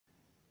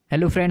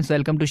Hello friends,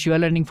 welcome to Shiva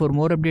Learning. For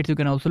more updates, you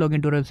can also log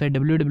into our website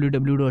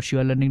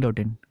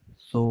www.shivalearning.in.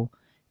 So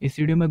इस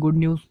video में good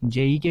news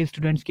JEE के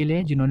students के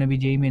लिए जिन्होंने भी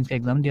JEE mains का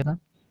exam दिया था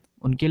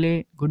उनके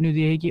लिए गुड न्यूज़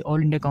ये है कि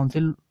all India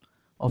council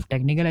of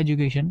technical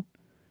education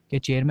के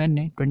चेयरमैन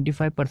ने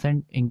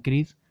 25%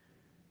 इंक्रीज़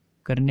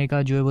करने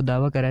का जो है वो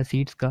दावा करा है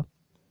सीट्स का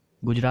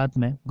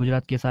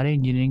गुजरात के सारे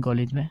इंजीनियरिंग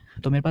कॉलेज में।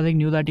 तो मेरे पास एक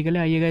न्यूज़ आर्टिकल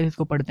है, आइएगा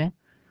इसको पढ़ते हैं।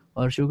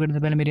 और शुरू करने से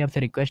पहले मेरी आपसे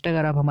रिक्वेस्ट है,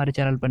 अगर आप हमारे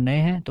चैनल पर नए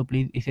हैं तो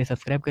प्लीज़ इसे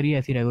सब्सक्राइब करिए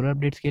ऐसी रेगुलर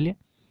अपडेट्स के लिए,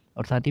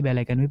 और साथ ही बेल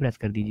आइकन भी प्रेस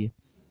कर दीजिए।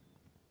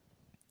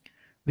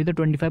 With a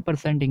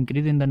 25%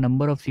 increase in the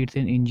number of seats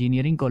in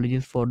engineering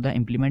colleges for the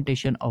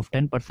implementation of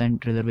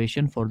 10%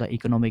 reservation for the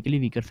economically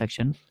weaker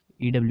sections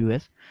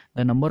 (EWS),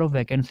 the number of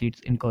vacant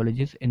seats in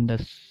colleges in the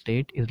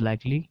state is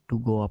likely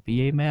to go up।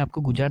 ये मैं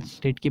आपको Gujarat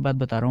state की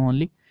बात बता रहा हूँ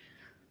only.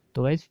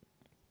 तो guys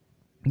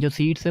जो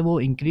सीट्स है वो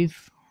इंक्रीज़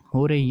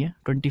हो रही है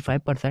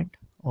 25%,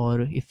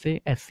 और इससे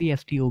SC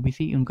ST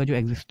OBC उनका जो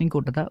एग्जिस्टिंग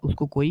कोटा था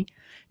उसको कोई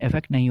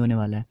इफेक्ट नहीं होने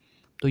वाला है।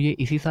 तो ये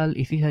इसी साल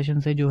इसी सेशन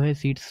से जो है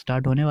सीट्स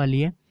स्टार्ट होने वाली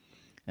है,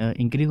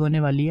 इंक्रीज़ होने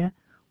वाली है,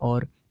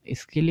 और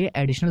इसके लिए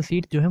एडिशनल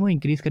सीट जो है वो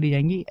इंक्रीज़ करी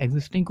जाएंगी।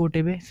 एग्जिस्टिंग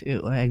कोटे पे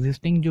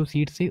एग्जिस्टिंग जो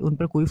सीट्स थी उन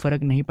पर कोई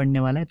फ़र्क नहीं पड़ने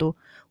वाला है। तो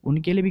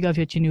उनके लिए भी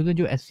काफ़ी अच्छी न्यूज़ है।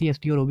 जो SC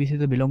ST और OBC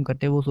से बिलोंग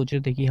करते हैं वो सोच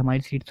रहे थे कि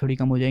हमारी सीट थोड़ी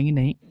कम हो जाएंगी,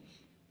 नहीं,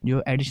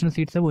 जो एडिशनल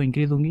सीट्स है वो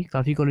इंक्रीज़ होंगी।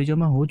 काफ़ी कॉलेजों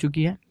में हो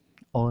चुकी है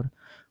और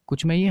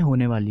कुछ में ये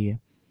होने वाली है।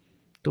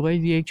 तो भाई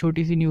ये एक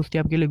छोटी सी न्यूज़ थी,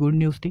 आपके लिए गुड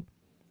न्यूज़ थी।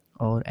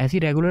 और ऐसी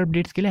रेगुलर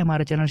अपडेट्स के लिए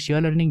हमारा चैनल शिवा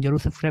लर्निंग जरूर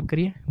सब्सक्राइब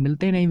करिए।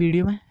 मिलते हैं नई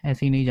वीडियो में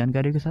ऐसी नई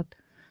जानकारियों के साथ,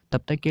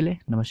 तब तक के लिए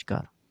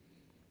नमस्कार।